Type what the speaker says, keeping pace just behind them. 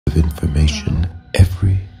of information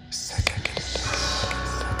every second.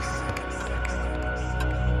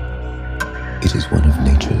 It is one of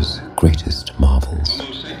nature's greatest marvels.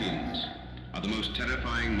 Homo sapiens are the most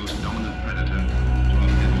terrifying, most dominant predator to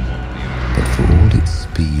have ever walked the earth. But for all its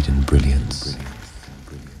speed and brilliance,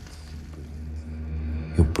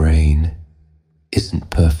 your brain isn't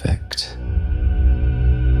perfect.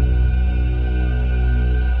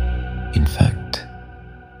 In fact,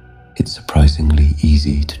 it's surprisingly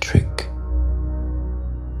easy to trick,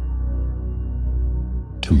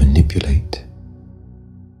 to manipulate.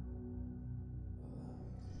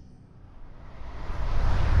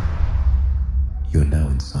 You're now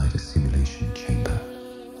inside a simulation chamber,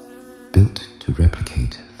 built to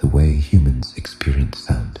replicate the way humans experience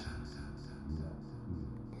sound.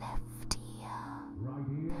 Left ear,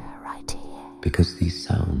 right ear. Because these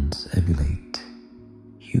sounds emulate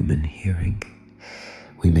human hearing,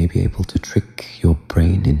 we may be able to trick your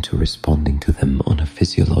brain into responding to them on a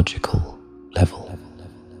physiological level.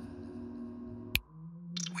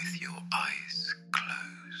 With your eyes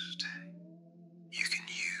closed, you can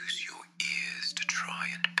use your ears to try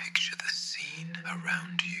and picture the scene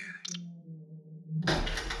around you.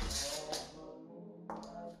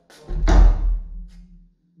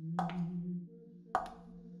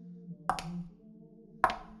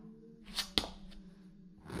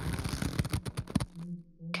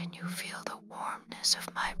 Can you feel the warmness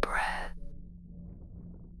of my breath?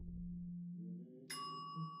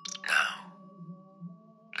 Now,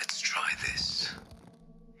 let's try this.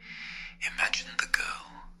 Imagine the girl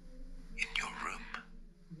in your room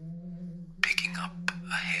picking up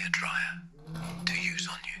a hairdryer to use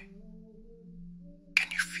on you. Can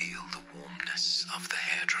you feel the warmness of the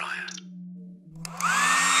hairdryer?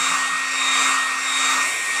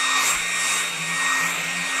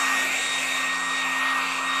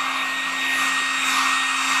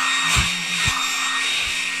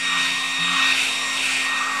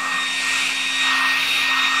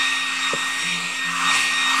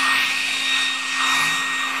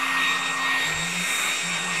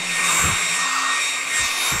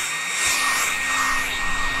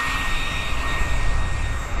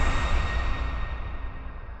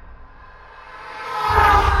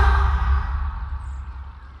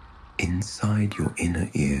 Inside your inner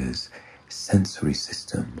ear's sensory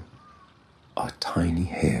system are tiny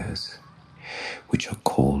hairs, which are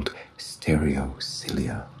called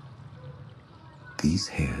stereocilia. These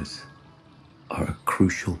hairs are a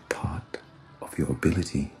crucial part of your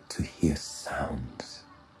ability to hear sounds.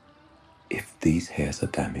 If these hairs are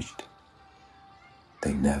damaged,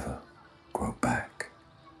 they never grow back.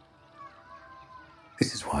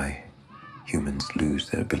 This is why humans lose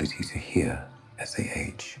their ability to hear as they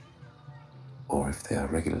age, or if they are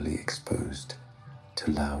regularly exposed to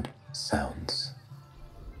loud sounds.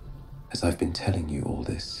 As I've been telling you all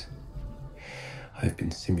this, I've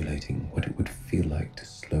been simulating what it would feel like to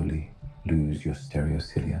slowly lose your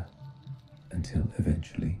stereocilia until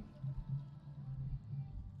eventually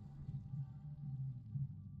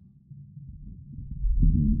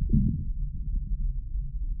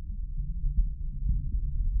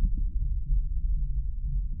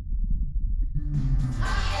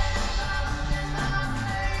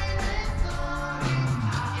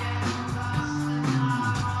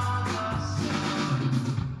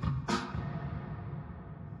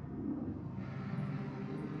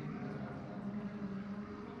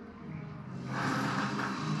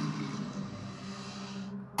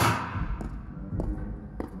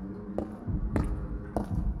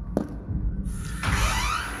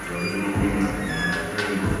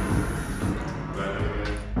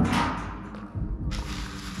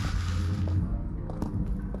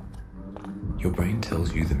your brain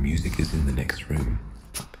tells you the music is in the next room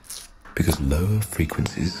because lower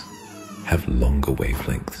frequencies have longer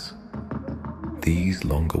wavelengths. These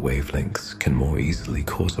longer wavelengths can more easily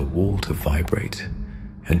cause a wall to vibrate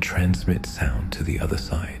and transmit sound to the other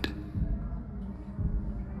side.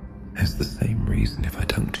 It's the same reason if I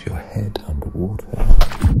dunked your head underwater,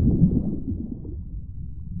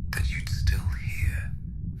 that you'd still hear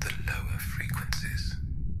the lower frequencies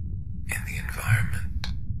in the environment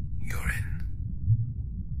you're in,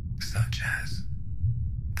 such as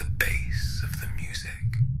the bass of the music.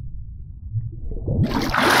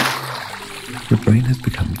 Your brain has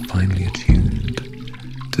become finely attuned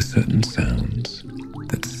to certain sounds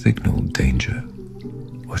that signal danger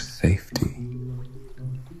or safety,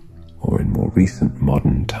 or in more recent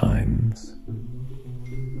modern times,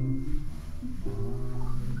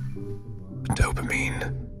 dopamine.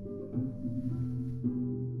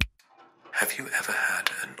 Have you ever had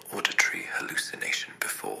an auditory hallucination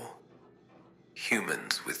before?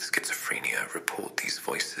 Humans with schizophrenia report these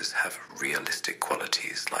voices have realistic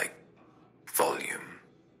qualities like volume,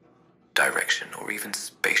 direction, or even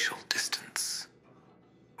spatial distance.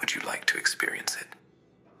 Would you like to experience it?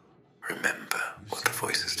 Remember what the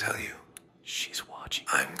voices tell you. She's watching.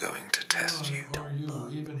 I'm going to test you. Why are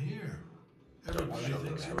you even here? Everybody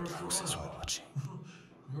thinks you're a fraud. Watching.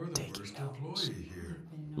 You're the first employee here.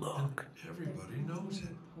 Look, Everybody knows it.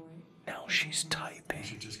 now she's You typing.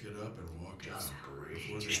 should just get up and walk out.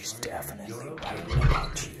 She's definitely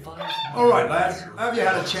writing. All right, lads. Have you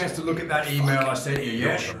had a chance to look at that email I sent you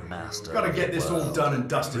yet? The master. Got to get this all done and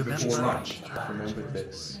dusted before lunch. Remember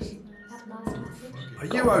this. Are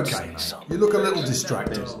you okay, mate? You look a little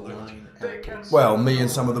distracted. Well, me and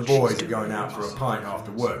some of the boys are going out for a pint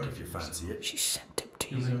after work, if you fancy it. She sent him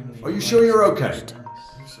to you. Are you sure you're okay?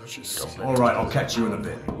 All right, I'll catch you in a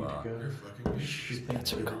bit.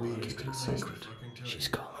 That's her calling. Keep it a secret. She's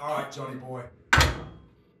calling. All right, Johnny boy.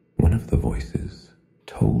 One of the voices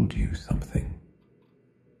told you something.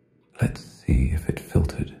 Let's see if it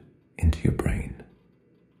filtered into your brain.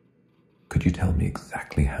 Could you tell me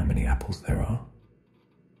exactly how many apples there are?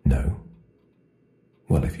 No?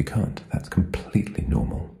 Well, if you can't, that's completely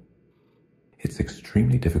normal. It's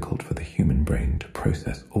extremely difficult for the human brain to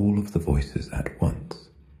process all of the voices at once,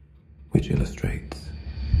 which illustrates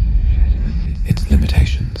its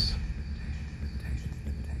limitations.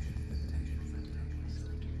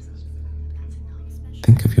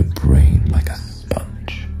 Think of your brain like a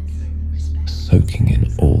sponge, soaking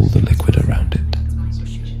in all the liquid around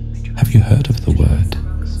it. Have you heard of the word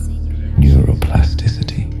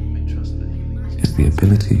neuroplasticity? It's the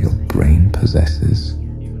ability your brain possesses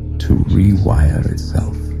to rewire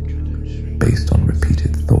itself based on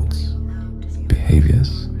repeated thoughts,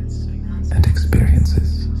 behaviors, and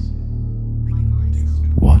experiences.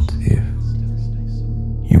 What if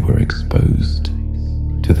you were exposed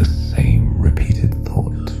to the same repeated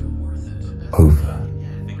thought over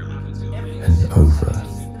and over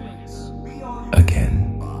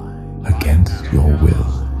again against your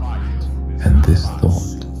will, and this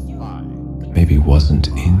thought maybe wasn't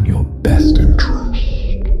in your best interest?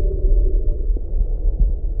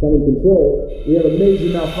 Common Control, we have a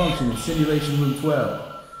major malfunction in simulation room 12.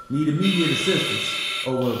 Need immediate assistance.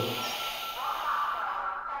 Over.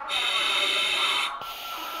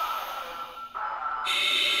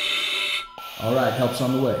 All right, help's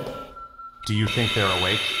on the way. Do you think they're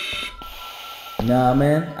awake? Nah,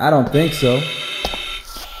 man, I don't think so.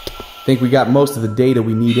 Think we got most of the data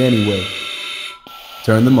we need anyway.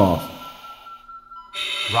 Turn them off.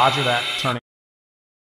 Roger that. Turning.